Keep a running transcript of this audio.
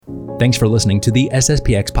Thanks for listening to the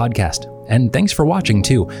SSPX podcast. And thanks for watching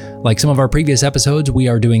too. Like some of our previous episodes, we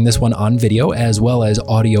are doing this one on video as well as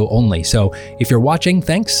audio only. So if you're watching,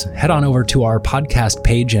 thanks. Head on over to our podcast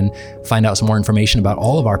page and find out some more information about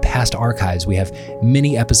all of our past archives. We have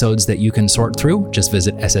many episodes that you can sort through. Just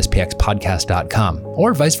visit sspxpodcast.com.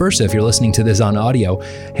 Or vice versa, if you're listening to this on audio,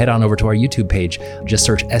 head on over to our YouTube page. Just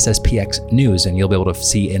search SSPX News and you'll be able to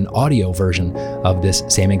see an audio version of this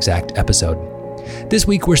same exact episode. This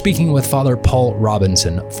week, we're speaking with Father Paul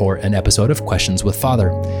Robinson for an episode of Questions with Father.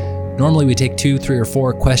 Normally, we take 2, 3, or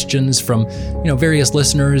 4 questions from various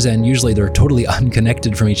listeners, and usually they're totally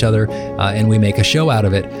unconnected from each other, and we make a show out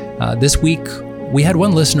of it. This week, we had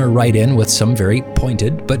one listener write in with some very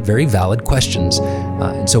pointed but very valid questions,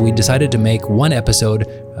 and so we decided to make one episode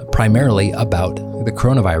primarily about the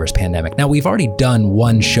coronavirus pandemic. Now, we've already done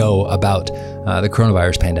one show about the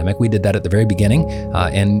coronavirus pandemic. We did that at the very beginning,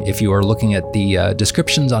 and if you are looking at the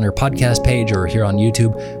descriptions on your podcast page or here on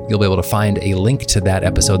YouTube, you'll be able to find a link to that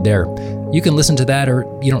episode there. You can listen to that, or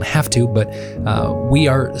you don't have to, but we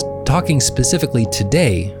are talking specifically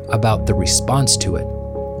today about the response to it.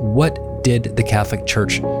 What did the Catholic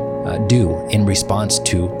Church do in response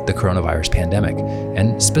to the coronavirus pandemic?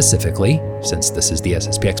 And specifically, since this is the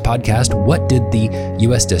SSPX podcast, what did the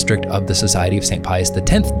U.S. District of the Society of St. Pius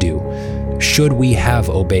X do? Should we have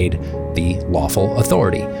obeyed the lawful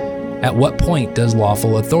authority? At what point does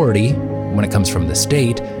lawful authority, when it comes from the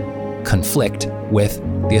state, conflict with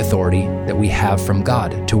the authority that we have from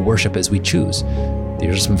God to worship as we choose?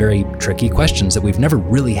 These are some very tricky questions that we've never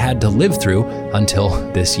really had to live through until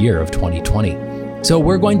this year of 2020. So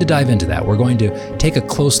we're going to dive into that. We're going to take a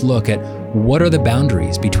close look at what are the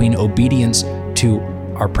boundaries between obedience to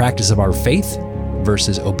our practice of our faith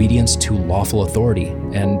versus obedience to lawful authority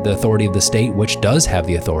and the authority of the state, which does have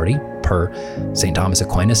the authority, per St. Thomas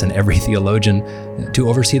Aquinas and every theologian, to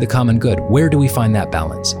oversee the common good. Where do we find that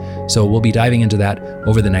balance? So we'll be diving into that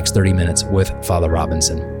over the next 30 minutes with Father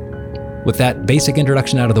Robinson. With that basic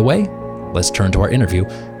introduction out of the way, let's turn to our interview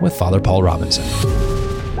with Father Paul Robinson.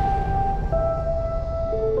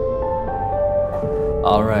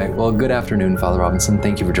 All right. Well, good afternoon, Father Robinson.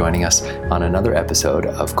 Thank you for joining us on another episode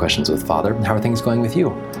of Questions with Father. How are things going with you?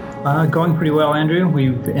 Going pretty well, Andrew.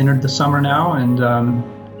 We've entered the summer now, and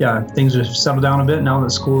things have settled down a bit now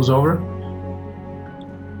that school is over.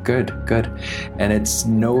 Good. And it's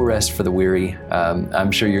no rest for the weary.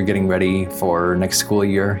 I'm sure you're getting ready for next school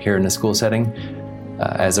year here in a school setting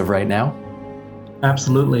as of right now.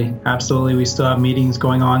 Absolutely. We still have meetings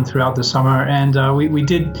going on throughout the summer, and we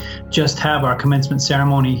did just have our commencement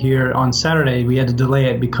ceremony here on Saturday. We had to delay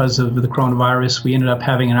it because of the coronavirus. We ended up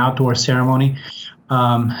having an outdoor ceremony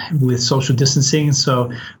with social distancing,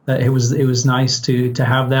 so it was nice to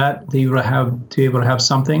have that, to be able to have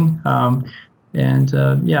something. Now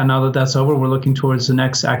that that's over, we're looking towards the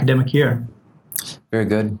next academic year. Very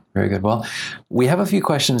good. Well, we have a few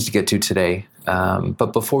questions to get to today,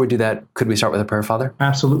 but before we do that, could we start with a prayer, Father?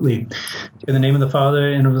 Absolutely. In the name of the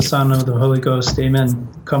Father, and of the Son, and of the Holy Ghost, amen.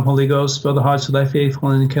 Come, Holy Ghost, fill the hearts of thy faithful,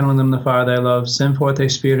 and enkindle in them the fire of thy love. Send forth thy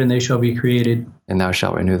Spirit, and they shall be created. And thou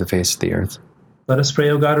shalt renew the face of the earth. Let us pray,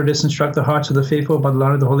 O God, who didst instruct the hearts of the faithful by the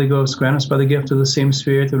light of the Holy Ghost. Grant us by the gift of the same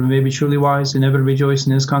Spirit that we may be truly wise and ever rejoice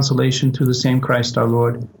in his consolation through the same Christ our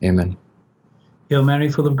Lord. Amen. Hail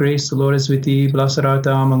Mary, full of grace, the Lord is with thee. Blessed art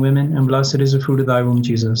thou among women, and blessed is the fruit of thy womb,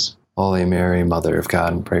 Jesus. Holy Mary, Mother of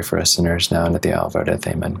God, pray for us sinners now and at the hour of our death.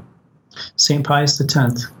 Amen. St. Pius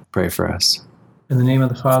X, pray for us. In the name of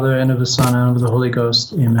the Father, and of the Son, and of the Holy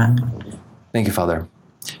Ghost. Amen. Thank you, Father.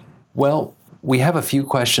 Well, we have a few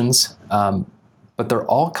questions, but they're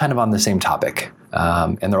all kind of on the same topic,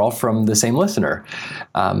 and they're all from the same listener.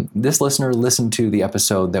 This listener listened to the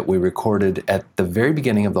episode that we recorded at the very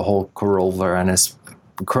beginning of the whole coronavirus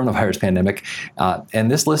pandemic,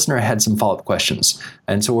 and this listener had some follow-up questions.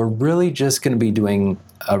 And so we're really just going to be doing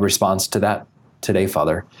a response to that today,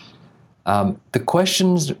 Father. The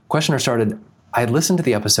questioner started, I listened to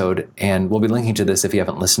the episode, and we'll be linking to this if you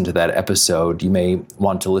haven't listened to that episode. You may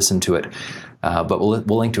want to listen to it, but we'll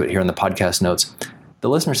link to it here in the podcast notes. The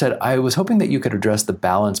listener said, I was hoping that you could address the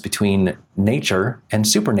balance between nature and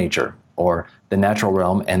supernature, or the natural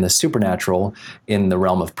realm and the supernatural in the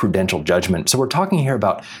realm of prudential judgment. So we're talking here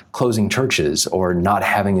about closing churches or not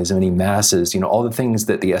having as many masses, all the things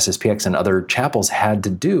that the SSPX and other chapels had to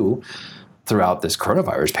do throughout this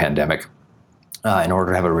coronavirus pandemic in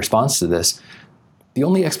order to have a response to this. The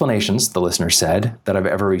only explanations, the listener said, that I've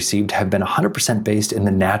ever received have been 100% based in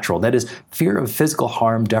the natural, that is, fear of physical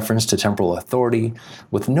harm, deference to temporal authority,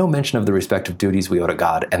 with no mention of the respective duties we owe to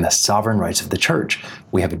God and the sovereign rights of the church.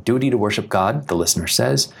 We have a duty to worship God, the listener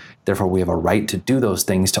says. Therefore, we have a right to do those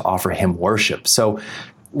things to offer him worship. So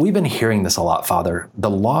we've been hearing this a lot, Father. The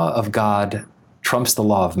law of God trumps the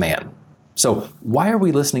law of man. So why are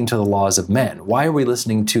we listening to the laws of men? Why are we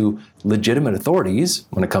listening to legitimate authorities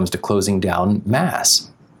when it comes to closing down Mass?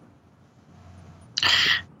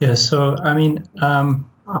 Yeah, so I mean,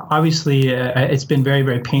 obviously, it's been very,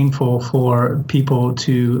 very painful for people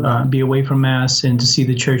to be away from Mass and to see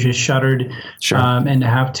the churches shuttered, Sure. And to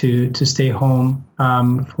have to stay home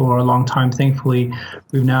for a long time. Thankfully,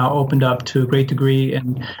 we've now opened up to a great degree,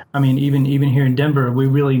 and I mean, even here in Denver, we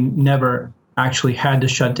really never actually had to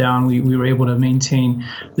shut down. We were able to maintain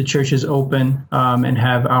the churches open and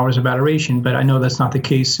have hours of adoration, but I know that's not the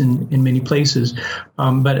case in many places.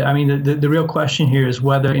 But I mean, the real question here is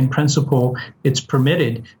whether in principle it's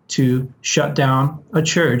permitted to shut down a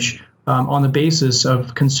church on the basis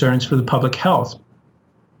of concerns for the public health.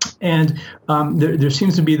 And there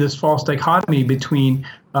seems to be this false dichotomy between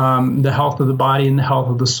the health of the body and the health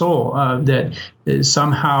of the soul. That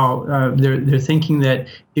somehow they're thinking that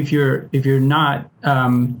if you're not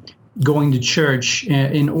going to church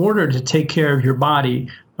in order to take care of your body,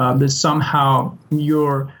 that somehow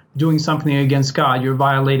you're doing something against God. You're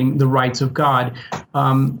violating the rights of God.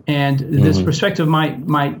 And this perspective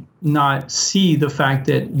might not see the fact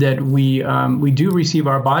that we do receive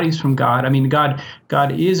our bodies from God. I mean, God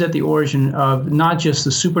is at the origin of not just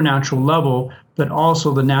the supernatural level, but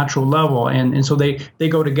also the natural level. And so they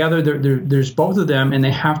go together. There's both of them, and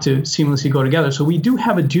they have to seamlessly go together. So we do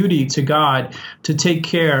have a duty to God to take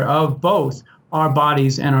care of both our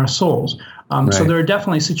bodies and our souls. Right. So there are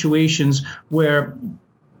definitely situations where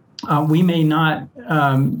we may not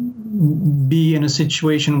be in a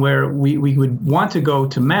situation where we would want to go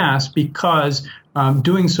to Mass because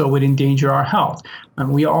doing so would endanger our health.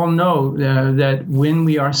 We all know that when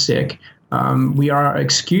we are sick, we are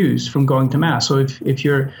excused from going to Mass. So if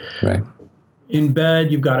you're right in bed,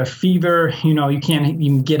 you've got a fever, you can't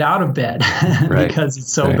even get out of bed right. because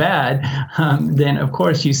it's so right. bad, then of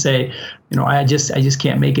course you say, I just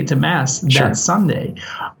can't make it to Mass sure. that Sunday.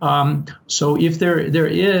 So if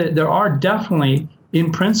there are definitely in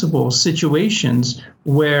principle situations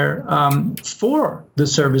where for the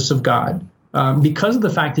service of God, because of the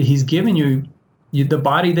fact that he's given you the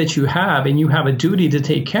body that you have and you have a duty to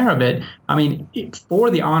take care of it, I mean, for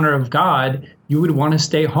the honor of God, you would want to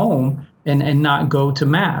stay home and not go to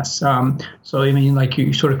Mass. So I mean, like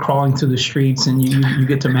you're sort of crawling through the streets and you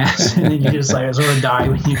get to Mass and then you just like sort of die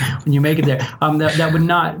when you make it there. That would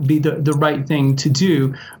not be the right thing to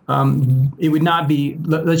do. It would not be,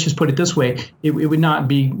 let's just put it this way, it would not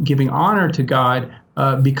be giving honor to God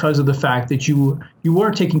because of the fact that you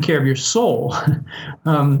were taking care of your soul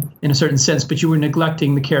in a certain sense, but you were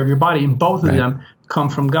neglecting the care of your body, and both of right. them come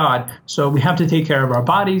from God. So we have to take care of our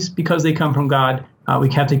bodies because they come from God. We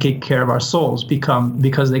have to take care of our souls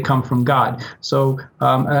because they come from God. So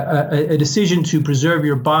a decision to preserve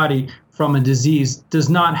your body from a disease does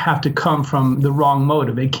not have to come from the wrong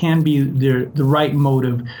motive. It can be the right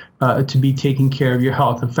motive to be taking care of your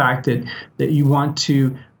health. The fact that you want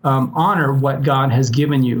to honor what God has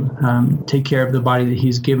given you, take care of the body that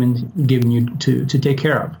he's given you to take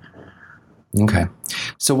care of. Okay.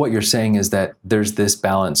 So what you're saying is that there's this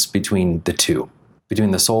balance between the two,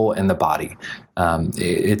 between the soul and the body.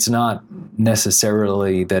 It's not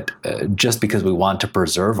necessarily that just because we want to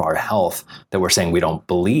preserve our health that we're saying we don't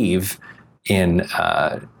believe in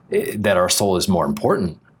that our soul is more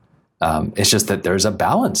important. It's just that there's a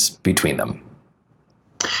balance between them.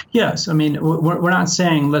 Yes, I mean, we're not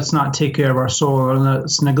saying let's not take care of our soul or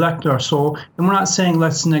let's neglect our soul, and we're not saying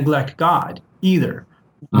let's neglect God either.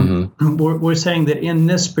 We're saying that in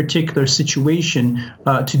this particular situation,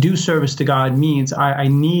 to do service to God means I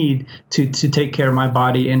need to take care of my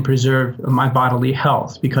body and preserve my bodily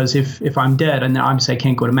health, because if I'm dead, and obviously I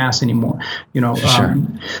can't go to Mass anymore, Sure.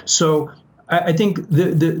 So I think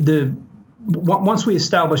the once we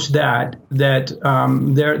establish that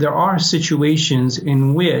there are situations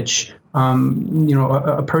in which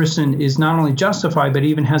a person is not only justified but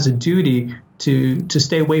even has a duty to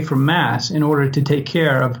stay away from Mass in order to take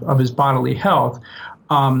care of his bodily health,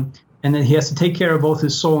 and then he has to take care of both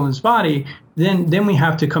his soul and his body, then we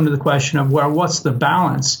have to come to the question of, well, what's the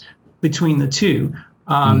balance between the two?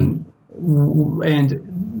 And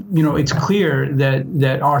it's clear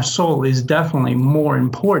that our soul is definitely more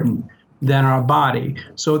important than our body.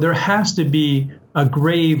 So there has to be a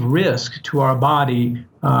grave risk to our body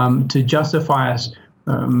to justify us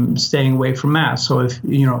staying away from Mass. So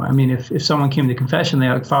if someone came to confession,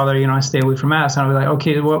 they're like, Father, I stay away from Mass, and I'd be like,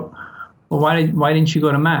 okay, well, why didn't you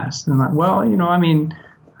go to Mass? And I'm like, well,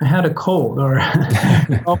 I had a cold, or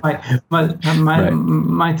oh,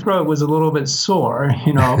 my throat was a little bit sore.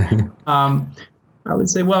 I would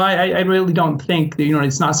say, well, I really don't think that,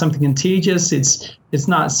 it's not something contagious. It's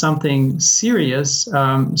not something serious.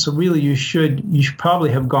 So really, you should probably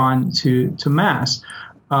have gone to Mass.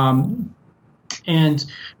 And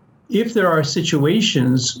if there are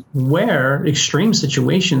extreme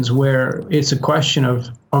situations where it's a question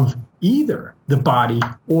of either the body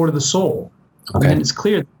or the soul, then it's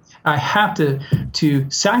clear I have to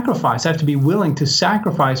sacrifice. I have to be willing to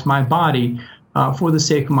sacrifice my body for the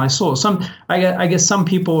sake of my soul. I guess some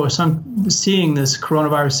people are seeing this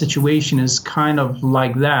coronavirus situation as kind of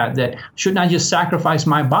like that shouldn't I just sacrifice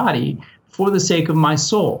my body for the sake of my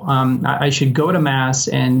soul? I should go to Mass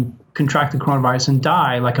and contract the coronavirus and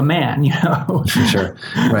die like a man, Sure,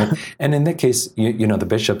 right. And in that case, the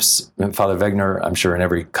bishops, Father Wegener, I'm sure in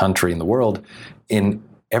every country in the world, in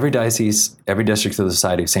every diocese, every district of the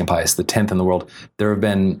Society of St. Pius X in the world, there have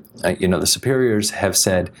been, the superiors have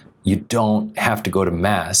said, you don't have to go to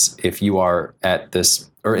Mass if you are at this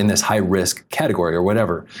or in this high risk category or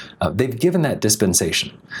whatever. They've given that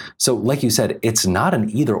dispensation. So like you said, it's not an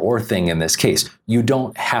either or thing in this case. You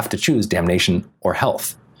don't have to choose damnation or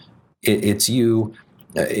health. It's you,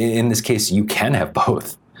 in this case, you can have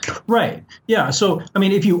both. Right. Yeah. So,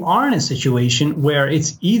 if you are in a situation where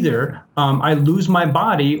it's either I lose my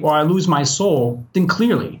body or I lose my soul, then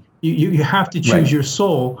clearly you have to choose your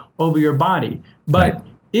soul over your body. But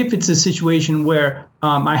if it's a situation where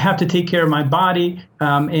I have to take care of my body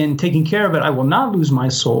and taking care of it, I will not lose my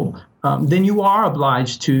soul, then you are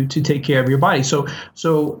obliged to take care of your body. So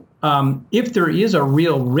if there is a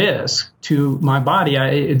real risk to my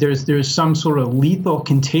body, there's some sort of lethal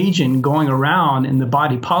contagion going around in the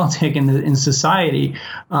body politic and in society,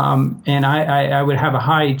 and I would have a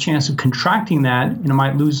high chance of contracting that, and I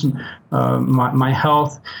might lose my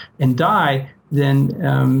health and die,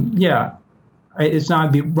 then it's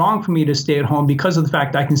not be wrong for me to stay at home because of the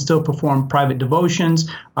fact I can still perform private devotions.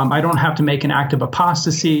 I don't have to make an act of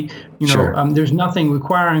apostasy. There's nothing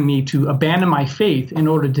requiring me to abandon my faith in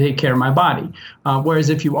order to take care of my body. Whereas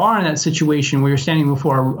if you are in that situation where you're standing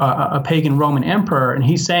before a pagan Roman emperor and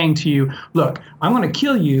he's saying to you, look, I'm going to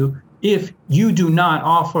kill you if you do not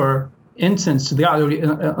offer incense to the God,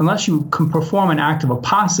 unless you can perform an act of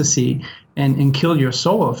apostasy and kill your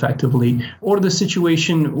soul effectively, or the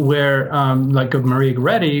situation where, like of Maria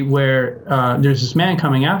Goretti, where there's this man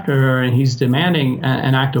coming after her and he's demanding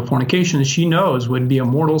an act of fornication that she knows would be a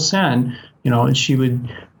mortal sin, and she would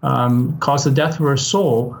cause the death of her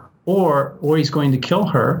soul, or he's going to kill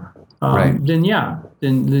her.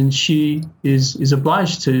 Then she is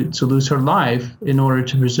obliged to lose her life in order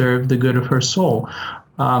to preserve the good of her soul.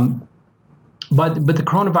 But the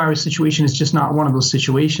coronavirus situation is just not one of those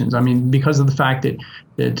situations. Because of the fact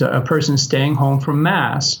that a person staying home from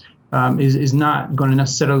Mass is not going to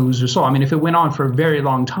necessarily lose their soul. If it went on for a very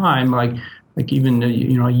long time, like even a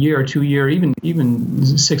year or 2 years,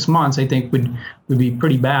 even 6 months, I think would be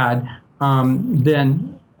pretty bad.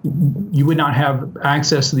 Then you would not have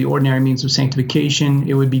access to the ordinary means of sanctification.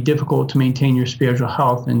 It would be difficult to maintain your spiritual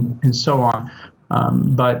health and so on.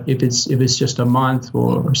 But if it's just a month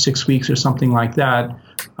or 6 weeks or something like that,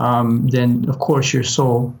 then of course your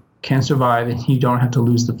soul can survive and you don't have to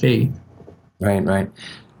lose the faith. Right.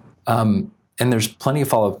 And there's plenty of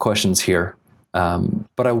follow-up questions here.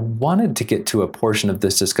 But I wanted to get to a portion of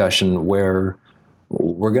this discussion where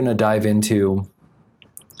we're going to dive into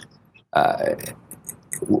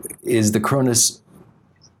is the coronavirus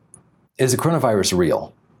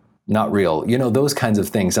real? Not real, those kinds of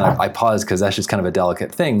things. And I pause because that's just kind of a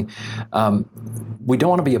delicate thing. We don't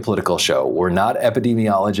want to be a political show. We're not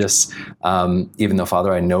epidemiologists, even though,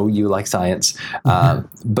 Father, I know you like science.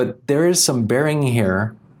 But there is some bearing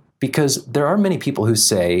here because there are many people who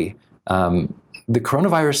say the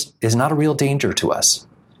coronavirus is not a real danger to us.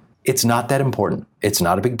 It's not that important. It's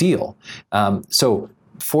not a big deal. So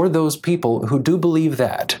for those people who do believe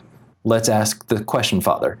that, let's ask the question,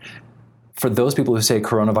 Father. For those people who say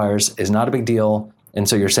coronavirus is not a big deal, and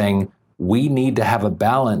so you're saying we need to have a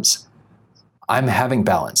balance, I'm having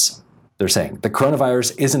balance. They're saying the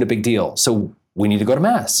coronavirus isn't a big deal, so we need to go to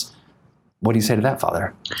Mass. What do you say to that,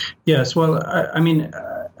 Father? Yes, well,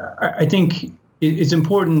 I think it's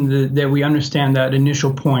important that we understand that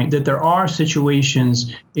initial point, that there are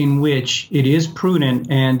situations in which it is prudent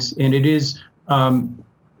and it is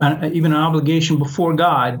even an obligation before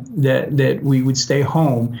God that we would stay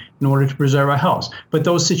home in order to preserve our health. But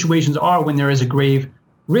those situations are when there is a grave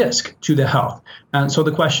risk to the health. And so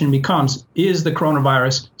the question becomes, is the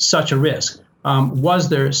coronavirus such a risk? Was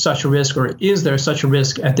there such a risk, or is there such a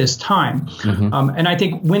risk at this time? And I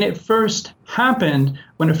think when it first happened,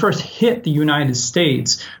 when it first hit the United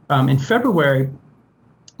States in February,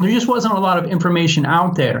 there just wasn't a lot of information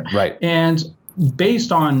out there. Right. And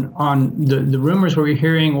based on the rumors we were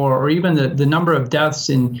hearing, or even the number of deaths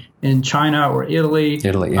in China or Italy,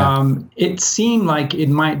 it seemed like it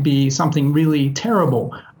might be something really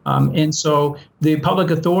terrible. And so the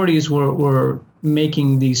public authorities were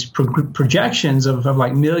making these projections of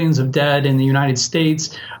like millions of dead in the United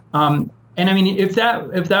States. And I mean, if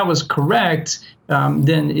that was correct,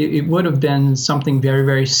 then it would have been something very,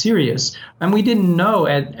 very serious. And we didn't know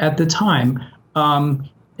at the time.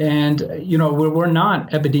 And, you know, we're not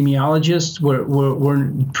epidemiologists.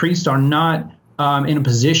 We're priests are not in a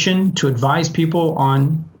position to advise people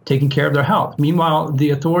on taking care of their health. Meanwhile, the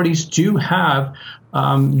authorities do have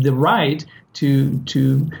the right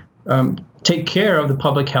to take care of the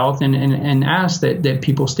public health and ask that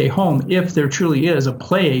people stay home if there truly is a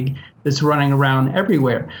plague that's running around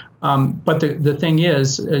everywhere. But the thing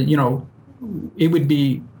is, you know, it would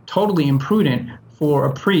be totally imprudent for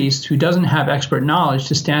a priest who doesn't have expert knowledge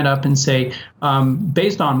to stand up and say,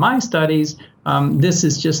 based on my studies, this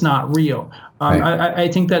is just not real. I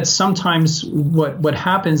think that sometimes what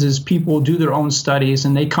happens is people do their own studies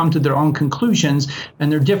and they come to their own conclusions,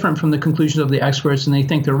 and they're different from the conclusions of the experts, and they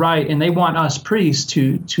think they're right, and they want us priests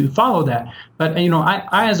to follow that. But, you know,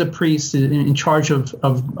 I as a priest in charge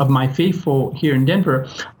of my faithful here in Denver,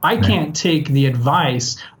 I can't take the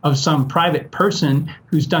advice of some private person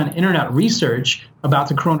who's done internet research about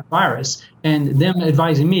the coronavirus and them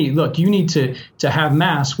advising me, look, you need to have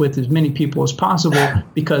mass with as many people as possible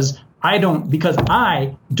because I don't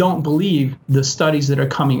believe the studies that are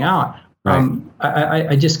coming out.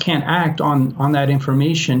 I just can't act on that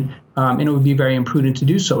information, and it would be very imprudent to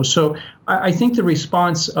do so. So I think the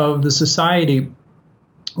response of the society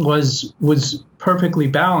was perfectly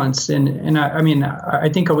balanced, and I mean I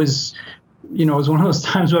think I was. You know, it was one of those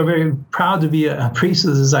times where I'm very proud to be a priest of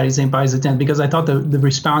the Society of St. Pius X, because I thought the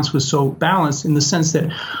response was so balanced in the sense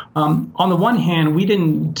that, on the one hand, we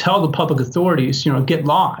didn't tell the public authorities, you know, get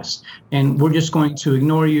lost, and we're just going to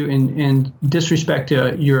ignore you and disrespect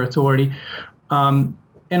your authority. And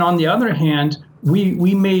on the other hand,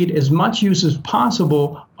 we made as much use as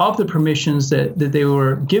possible of the permissions that they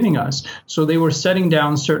were giving us. So they were setting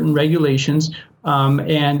down certain regulations.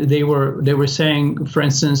 And they were saying, for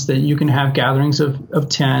instance, that you can have gatherings of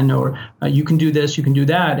 10, or you can do this, you can do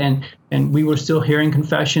that, and we were still hearing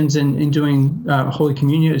confessions and doing Holy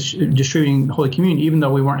Communion, distributing Holy Communion, even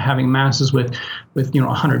though we weren't having masses with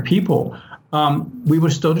 100 people. We were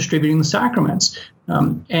still distributing the sacraments.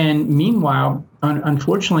 And meanwhile,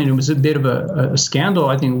 unfortunately, it was a bit of a scandal,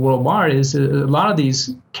 I think, worldwide, is a lot of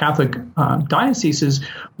these Catholic dioceses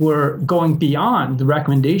were going beyond the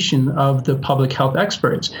recommendation of the public health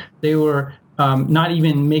experts. They were not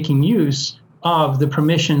even making use of the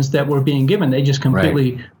permissions that were being given. They just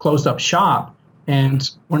completely closed up shop and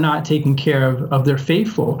were not taking care of their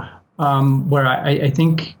faithful. Where I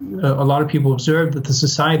think a lot of people observed that the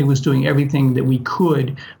society was doing everything that we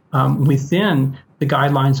could within the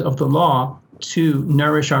guidelines of the law to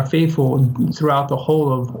nourish our faithful throughout the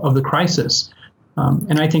whole of the crisis.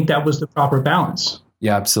 And I think that was the proper balance.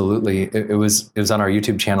 Yeah, absolutely. It was on our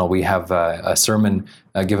YouTube channel. We have a sermon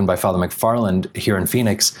given by Father McFarland here in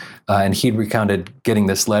Phoenix, and he recounted getting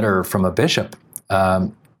this letter from a bishop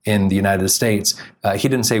in the United States. He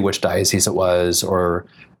didn't say which diocese it was, or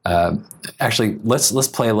actually, let's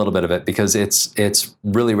play a little bit of it because it's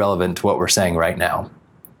really relevant to what we're saying right now.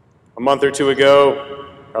 A month or two ago,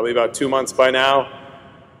 probably about 2 months by now,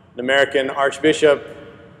 an American archbishop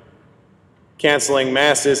canceling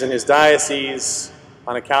masses in his diocese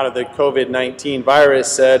on account of the COVID-19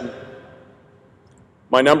 virus said,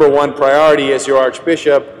 "My number one priority as your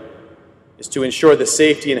archbishop is to ensure the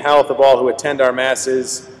safety and health of all who attend our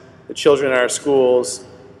masses, the children in our schools,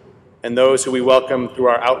 and those who we welcome through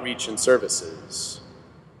our outreach and services.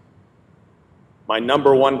 My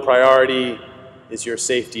number one priority is your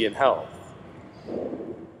safety and health."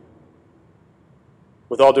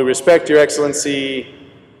 With all due respect, Your Excellency,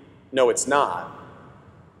 no, it's not.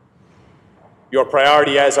 Your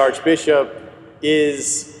priority as Archbishop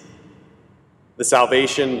is the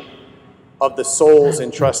salvation of the souls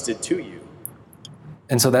entrusted to you.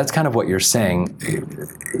 And so that's kind of what you're saying.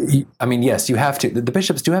 I mean, yes, you have to, the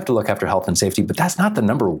bishops do have to look after health and safety, but that's not the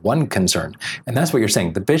number one concern. And that's what you're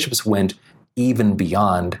saying. The bishops went even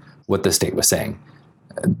beyond what the state was saying.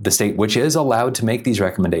 The state, which is allowed to make these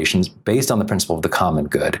recommendations based on the principle of the common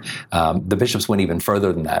good. The bishops went even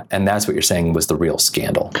further than that, and that's what you're saying was the real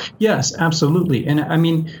scandal. Yes, absolutely. And I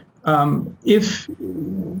mean, if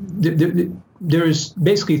there's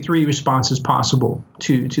basically three responses possible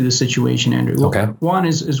to the situation, Andrew. Okay. One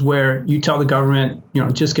is where you tell the government,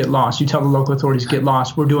 just get lost. You tell the local authorities, get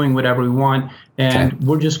lost. We're doing whatever we want, and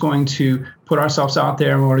we're just going to put ourselves out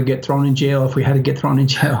there and we're going to get thrown in jail if we had to get thrown in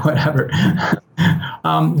jail, whatever.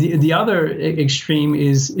 The other extreme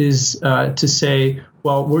is to say,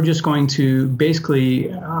 well, we're just going to basically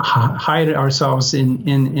hide ourselves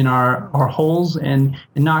in our holes and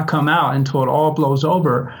not come out until it all blows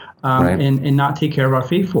over, and not take care of our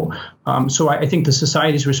faithful. So I think the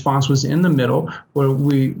society's response was in the middle, where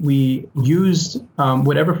we used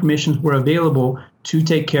whatever permissions were available to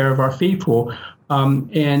take care of our faithful.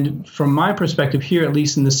 And from my perspective here, at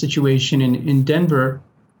least in the situation in Denver,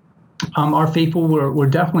 our faithful were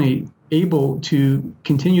definitely able to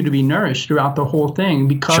continue to be nourished throughout the whole thing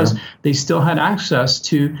because they still had access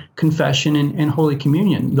to confession and Holy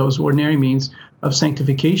Communion, those ordinary means of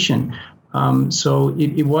sanctification. So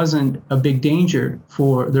it wasn't a big danger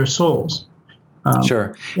for their souls.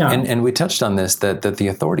 Sure. Yeah. And we touched on this, that the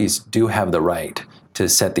authorities do have the right to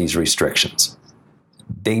set these restrictions.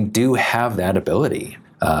 They do have that ability,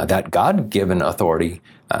 that God-given authority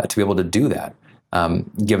to be able to do that.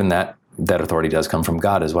 Given that authority does come from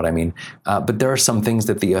God, is what I mean. But there are some things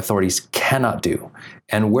that the authorities cannot do,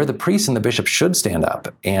 and where the priests and the bishops should stand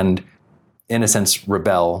up and, in a sense,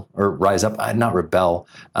 rebel or rise up, not rebel,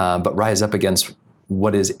 but rise up against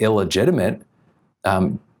what is illegitimate.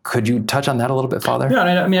 Could you touch on that a little bit, Father? Yeah,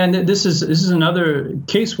 I mean, this is another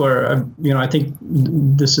case where I think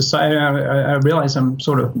the society. I realize I'm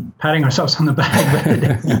sort of patting ourselves on the back,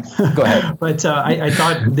 but go ahead. But I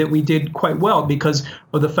thought that we did quite well because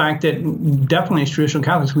of the fact that definitely as traditional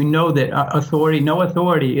Catholics, we know that no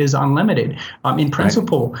authority is unlimited. In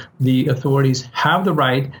principle, the authorities have the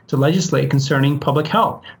right to legislate concerning public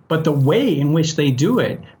health, but the way in which they do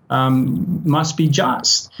it must be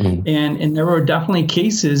just. And there were definitely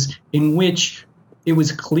cases in which it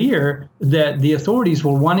was clear that the authorities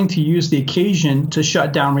were wanting to use the occasion to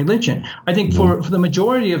shut down religion. I think for the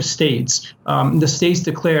majority of states, the states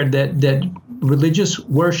declared that religious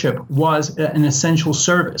worship was an essential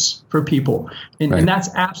service for people. And that's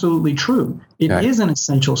absolutely true. It is an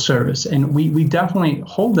essential service. And we definitely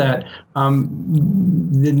hold that.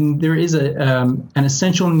 There is an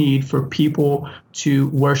essential need for people to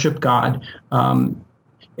worship God. And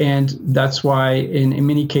that's why in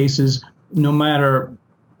many cases, no matter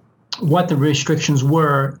what the restrictions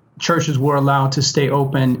were, churches were allowed to stay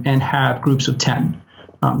open and have groups of 10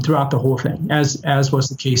 throughout the whole thing, as was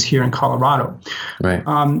the case here in Colorado. Right.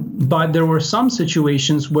 But there were some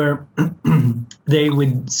situations where they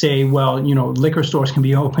would say, well, liquor stores can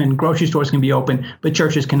be open, grocery stores can be open, but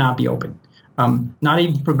churches cannot be open, not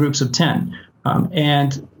even for groups of 10.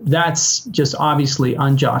 And that's just obviously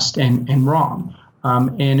unjust and wrong.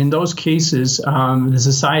 And in those cases, the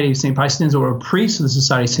Society of St. Pius or a priest of the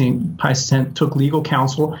Society of St. Pius took legal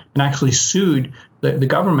counsel and actually sued the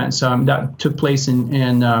governments. That took place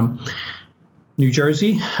in New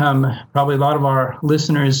Jersey. Probably a lot of our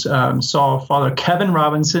listeners saw Father Kevin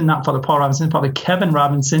Robinson, not Father Paul Robinson, Father Kevin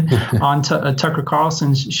Robinson on Tucker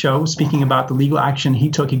Carlson's show speaking about the legal action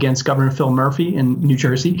he took against Governor Phil Murphy in New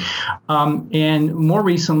Jersey. And more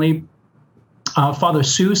recently, Father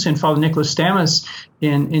Seuss and Father Nicholas Stamas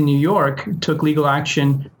in New York took legal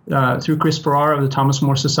action through Chris Farrar of the Thomas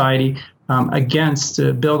More Society against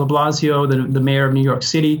Bill de Blasio, the mayor of New York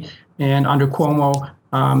City, and under Cuomo,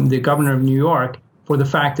 the governor of New York, for the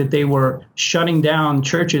fact that they were shutting down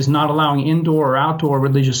churches, not allowing indoor or outdoor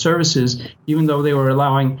religious services, even though they were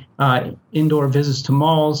allowing indoor visits to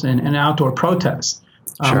malls and outdoor protests.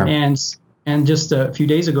 Sure. And just a few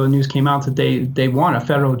days ago, the news came out that they won. A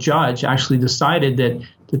federal judge actually decided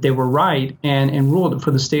that they were right and ruled that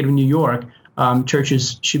for the state of New York,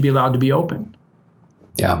 churches should be allowed to be open.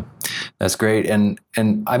 Yeah, that's great. And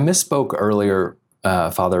I misspoke earlier,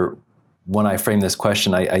 Father, when I framed this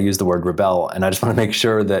question. I used the word rebel, and I just want to make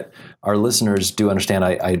sure that our listeners do understand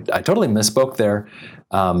I totally misspoke there.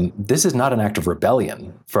 This is not an act of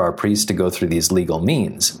rebellion for our priests to go through these legal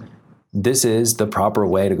means. This is the proper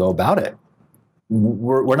way to go about it.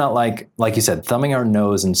 We're not like you said, thumbing our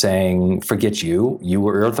nose and saying, forget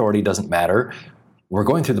your authority doesn't matter. We're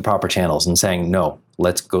going through the proper channels and saying, no,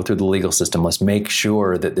 let's go through the legal system. Let's make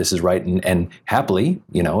sure that this is right. And happily,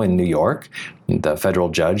 in New York, the federal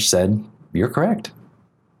judge said, you're correct.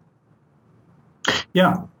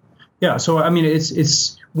 Yeah. So, I mean,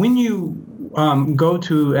 it's when you go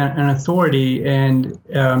to an authority and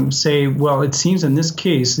say, well, it seems in this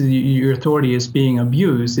case your authority is being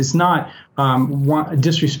abused, it's not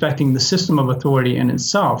disrespecting the system of authority in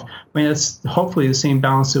itself. I mean, that's hopefully the same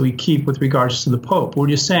balance that we keep with regards to the Pope. We're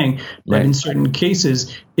just saying that in certain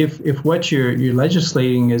cases, if what you're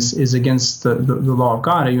legislating is against the law of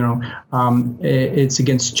God, it's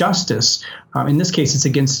against justice. In this case, it's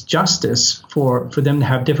against justice for them to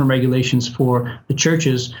have different regulations for the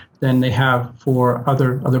churches than they have for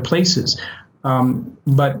other places.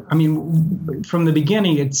 But I mean, from the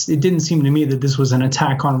beginning, it didn't seem to me that this was an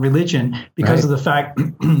attack on religion because of the fact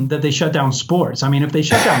that they shut down sports. I mean, if they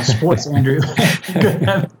shut down sports, Andrew, good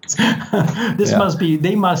heavens,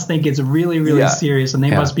 they must think it's really, really serious, and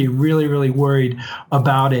they must be really, really worried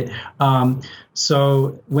about it.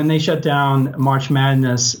 So when they shut down March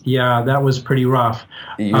Madness, that was pretty rough.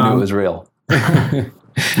 You knew it was real.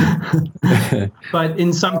 But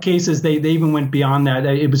in some cases, they even went beyond that.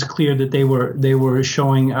 It was clear that they were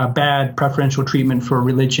showing a bad preferential treatment for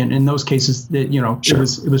religion. In those cases, that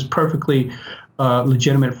it was perfectly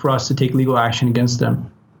legitimate for us to take legal action against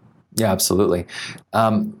them. Yeah, absolutely.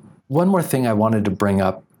 One more thing I wanted to bring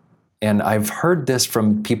up, and I've heard this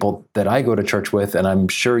from people that I go to church with, and I'm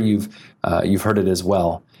sure you've heard it as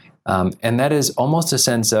well. And that is almost a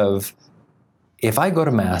sense of, if I go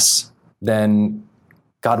to Mass, then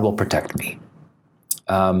God will protect me.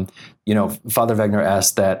 Father Wegner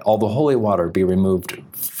asked that all the holy water be removed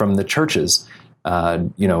from the churches,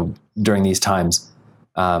 during these times.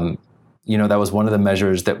 That was one of the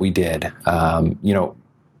measures that we did.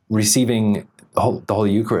 Receiving the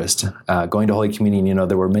Holy Eucharist, going to Holy Communion,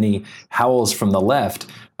 there were many howls from the left,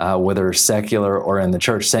 whether secular or in the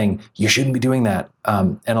church, saying, you shouldn't be doing that.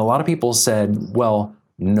 And a lot of people said, well,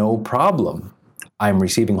 no problem. I'm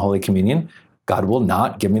receiving Holy Communion. God will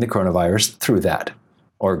not give me the coronavirus through that.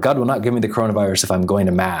 Or God will not give me the coronavirus if I'm going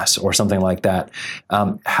to Mass or something like that.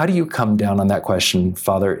 How do you come down on that question,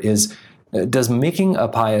 Father? Does making a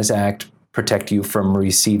pious act protect you from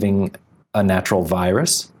receiving a natural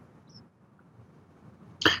virus?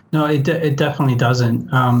 No, it definitely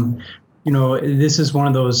doesn't. This is one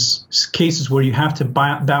of those cases where you have to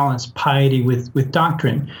balance piety with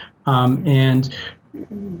doctrine. And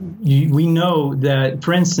we know that,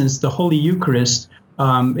 for instance, the Holy Eucharist,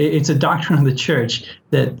 it's a doctrine of the Church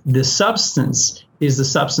that the substance is the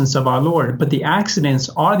substance of our Lord, but the accidents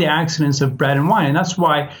are the accidents of bread and wine. And that's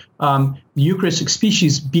why Eucharistic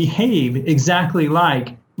species behave exactly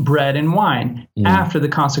like bread and wine after the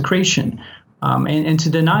consecration. And to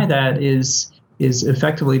deny that is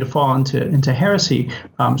effectively to fall into heresy,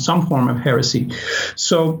 some form of heresy.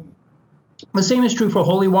 So the same is true for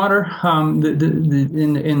holy water.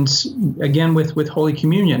 Again, with Holy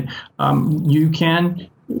Communion, you can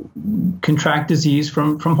contract disease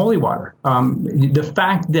from holy water. The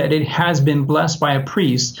fact that it has been blessed by a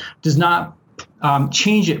priest does not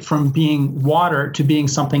change it from being water to being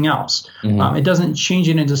something else. It doesn't change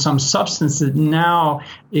it into some substance that now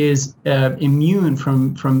is immune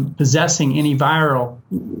from possessing any viral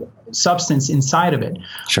substance inside of it.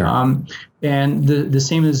 Sure. And the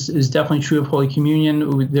same is definitely true of Holy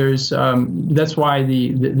Communion. There's that's why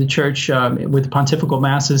the Church with the pontifical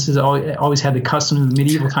masses has always had the custom in the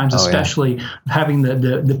medieval times, especially having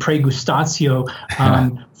the pregustatio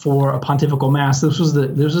for a pontifical mass. This was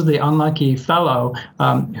the unlucky fellow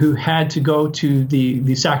who had to go to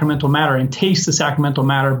the sacramental matter and taste the sacramental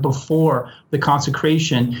matter before the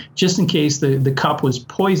consecration, just in case the cup was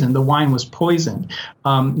poisoned, the wine was poisoned,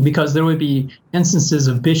 because there would be instances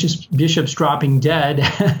of bishops dropping dead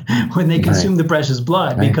when they consumed the precious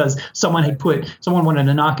blood because someone wanted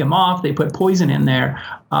to knock him off. They put poison in there,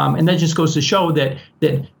 and that just goes to show that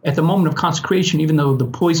at the moment of consecration, even though the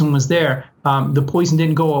poison was there, the poison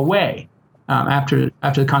didn't go away after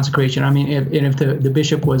the consecration. I mean, if the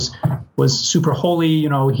bishop was super holy,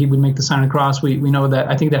 he would make the sign of the cross. We know that.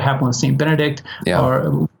 I think that happened with Saint Benedict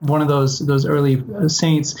or one of those early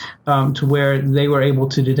saints, to where they were able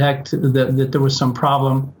to detect that there was some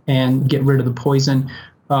problem and get rid of the poison.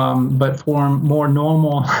 But for more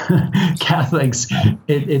normal Catholics,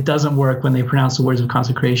 it doesn't work when they pronounce the words of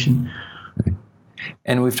consecration.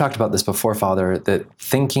 And we've talked about this before, Father, that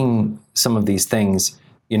thinking some of these things,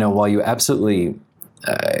 while you absolutely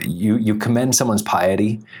you commend someone's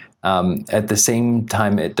piety, at the same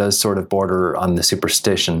time it does sort of border on the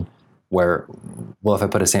superstition where, well, if I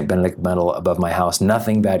put a St. Benedict medal above my house,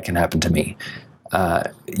 nothing bad can happen to me.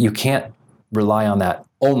 You can't rely on that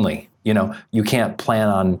only. You can't plan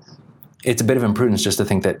on, it's a bit of imprudence just to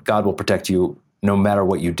think that God will protect you no matter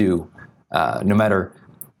what you do, no matter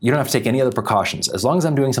you don't have to take any other precautions. As long as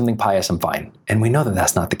I'm doing something pious, I'm fine. And we know that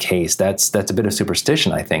that's not the case. That's a bit of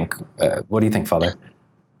superstition, I think. What do you think, Father?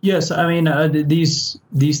 Yes, I mean these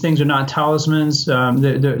things are not talismans.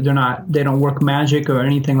 They're not. They don't work magic or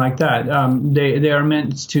anything like that. They are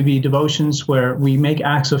meant to be devotions where we make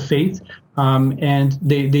acts of faith, and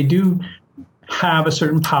they do have a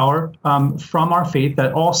certain power from our faith.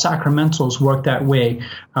 That all sacramentals work that way.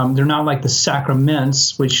 They're not like the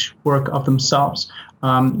sacraments which work of themselves,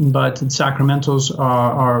 but the sacramentals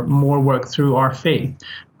are more work through our faith.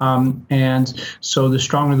 And so the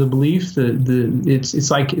stronger the belief, it's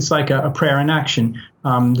like a prayer in action.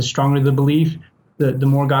 The stronger the belief, the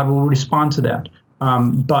more God will respond to that.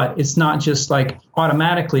 But it's not just like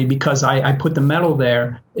automatically because I put the metal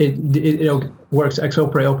there, it works ex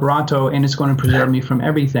opere operato and it's going to preserve me from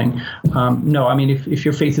everything. No, I mean, if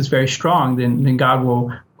your faith is very strong, then God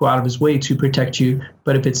will go out of his way to protect you.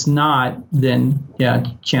 But if it's not, then yeah,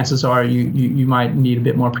 chances are you might need a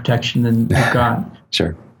bit more protection than God.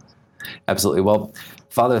 Sure. Absolutely. Well,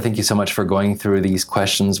 Father, thank you so much for going through these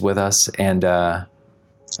questions with us. And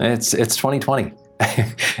it's 2020.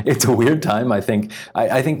 It's a weird time. I think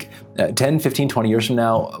 10, 15, 20 years from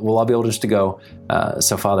now, we'll all be able just to go,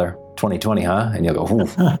 so Father, 2020, huh? And you'll go, ooh.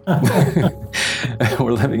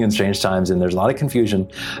 We're living in strange times and there's a lot of confusion.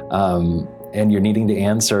 And you're needing to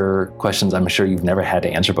answer questions I'm sure you've never had to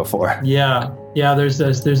answer before. Yeah. There's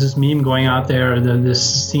this meme going out there.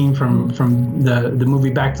 This scene from the movie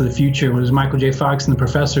Back to the Future, where Michael J. Fox and the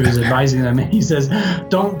professor is advising them, and he says,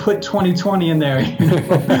 "Don't put 2020 in there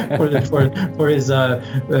for his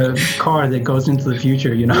car that goes into the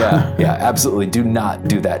future." Yeah, absolutely. Do not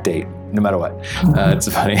do that date, no matter what. It's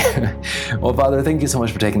funny. Well, Father, thank you so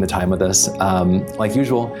much for taking the time with us, like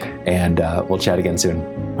usual, and we'll chat again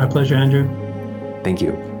soon. My pleasure, Andrew. Thank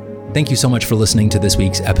you. Thank you so much for listening to this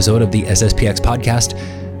week's episode of the SSPX podcast.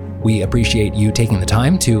 We appreciate you taking the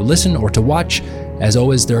time to listen or to watch. As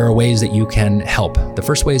always, there are ways that you can help. The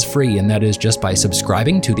first way is free, and that is just by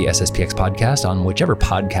subscribing to the SSPX podcast on whichever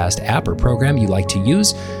podcast app or program you like to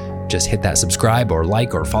use. Just hit that subscribe or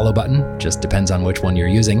like or follow button, just depends on which one you're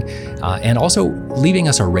using. And also leaving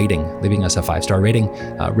us a rating, leaving us a 5-star rating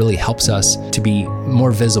really helps us to be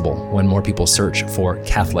more visible when more people search for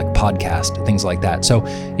Catholic podcast, things like that. So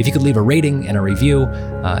if you could leave a rating and a review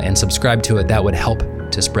and subscribe to it, that would help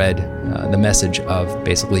to spread the message of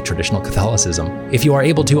basically traditional Catholicism. If you are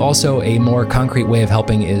able to, also a more concrete way of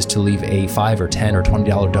helping is to leave a $5 or $10 or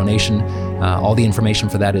 $20 donation. All the information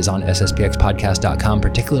for that is on sspxpodcast.com,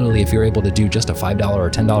 particularly if you're able to do just a $5 or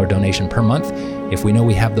 $10 donation per month. If we know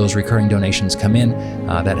we have those recurring donations come in,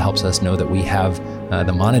 that helps us know that we have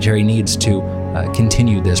the monetary needs to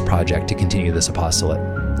continue this project, to continue this apostolate.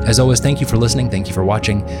 As always, thank you for listening, thank you for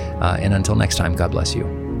watching, and until next time, God bless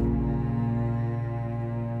you.